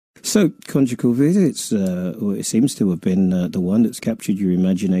So, conjugal visits, it seems to have been the one that's captured your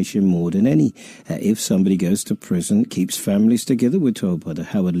imagination more than any. If somebody goes to prison, keeps families together, we're told by the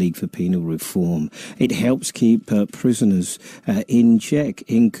Howard League for Penal Reform. It helps keep prisoners in check,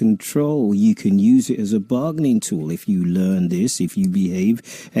 in control. You can use it as a bargaining tool. If you learn this, if you behave,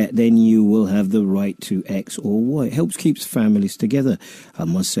 then you will have the right to X or Y. It helps keep families together. I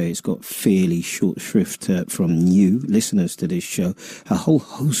must say it's got fairly short shrift from you, listeners to this show. A whole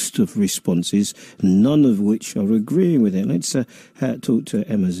host of responses, none of which are agreeing with it. Let's talk to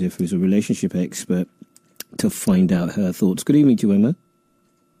Emma Ziff, who's a relationship expert, to find out her thoughts. Good evening to you, Emma.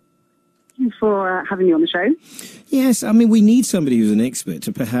 Thank you for having me on the show. Yes, I mean, we need somebody who's an expert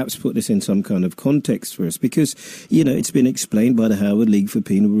to perhaps put this in some kind of context for us because, you know, it's been explained by the Howard League for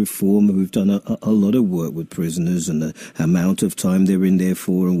Penal Reform. We've done a lot of work with prisoners and the amount of time they're in there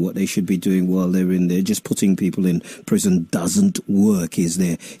for and what they should be doing while they're in there. Just putting people in prison doesn't work, is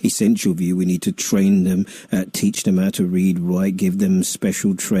their essential view. We need to train them, teach them how to read, write, give them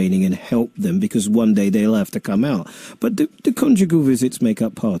special training and help them because one day they'll have to come out. But do conjugal visits make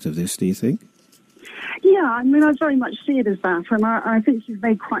up part of this, do you think? Yeah, I mean, I very much see it as that, and I think you've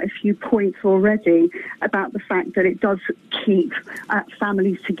made quite a few points already about the fact that it does keep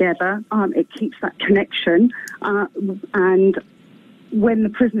families together, it keeps that connection, and when the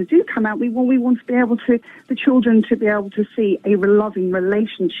prisoners do come out, we want to be able to, the children to be able to see a loving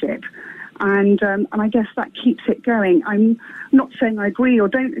relationship. And I guess that keeps it going. I'm not saying I agree or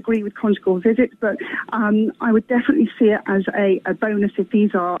don't agree with conjugal visits, but I would definitely see it as a bonus if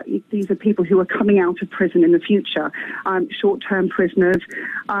these are people who are coming out of prison in the future, short-term prisoners.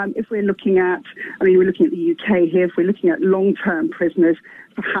 If we're looking at, we're looking at the UK here. If we're looking at long-term prisoners,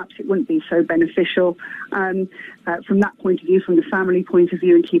 perhaps it wouldn't be so beneficial from that point of view, from the family point of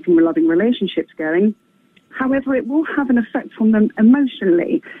view, and keeping loving relationships going. However, it will have an effect on them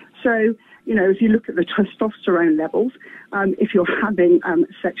emotionally. So, you know, if you look at the testosterone levels, if you're having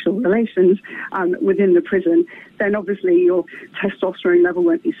sexual relations within the prison, then obviously your testosterone level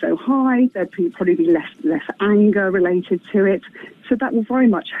won't be so high. There'd probably be less anger related to it. So that will very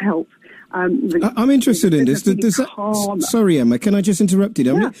much help. I'm interested in this. Sorry, Emma, can I just interrupt you?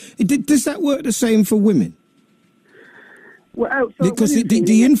 Yeah. Does that work the same for women? Well, because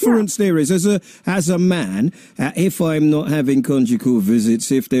the inference there is, as a man, if I'm not having conjugal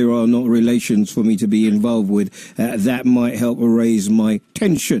visits, if there are not relations for me to be involved with, that might help raise my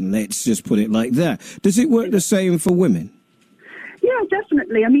tension. Let's just put it like that. Does it work the same for women? Yeah,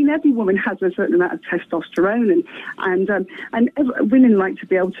 definitely. I mean, every woman has a certain amount of testosterone, and women like to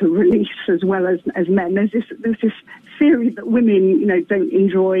be able to release as well as men. There's this theory that women, you know, don't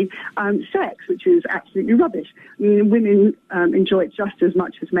enjoy sex, which is absolutely rubbish. I mean, women enjoy it just as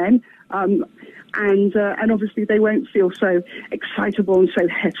much as men. And obviously they won't feel so excitable and so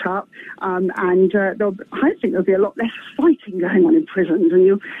het up, I think there'll be a lot less fighting going on in prisons, and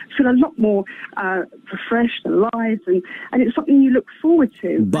you'll feel a lot more refreshed, alive, and it's something you look forward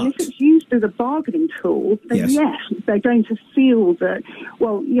to. But and if it's used as a bargaining tool, then yes, they're going to feel that,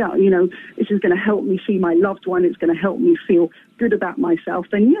 well, yeah, you know, this is going to help me see my loved one, it's going to help me feel good about myself,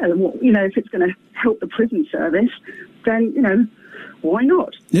 then yeah, well, you know, if it's going to help the prison service, then, you know, why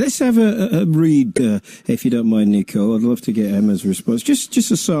not? Let's have a read, if you don't mind, Nico. I'd love to get Emma's response.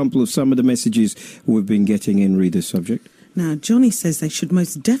 Just a sample of some of the messages we've been getting in Read the Subject. Now, Johnny says they should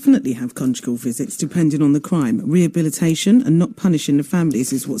most definitely have conjugal visits depending on the crime. Rehabilitation and not punishing the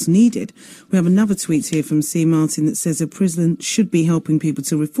families is what's needed. We have another tweet here from C. Martin that says a prison should be helping people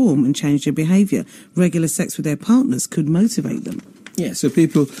to reform and change their behaviour. Regular sex with their partners could motivate them. Yeah, so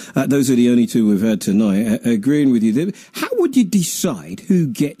people, those are the only two we've had tonight, agreeing with you. How would you decide who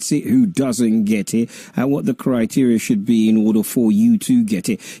gets it, who doesn't get it, and what the criteria should be in order for you to get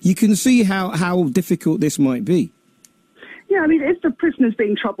it? You can see how difficult this might be. Yeah, I mean, if the prisoner's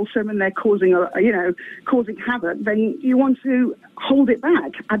being troublesome and they're causing havoc, then you want to hold it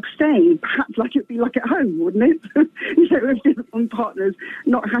back, abstain, perhaps like it'd be like at home, wouldn't it? You know, if one partner's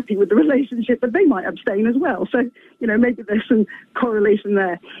not happy with the relationship, but they might abstain as well. So, you know, maybe there's some correlation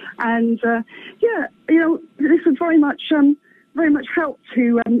there. And, yeah, you know, this would very much help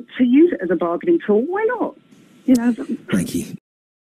to use it as a bargaining tool. Why not? You know, Thank you.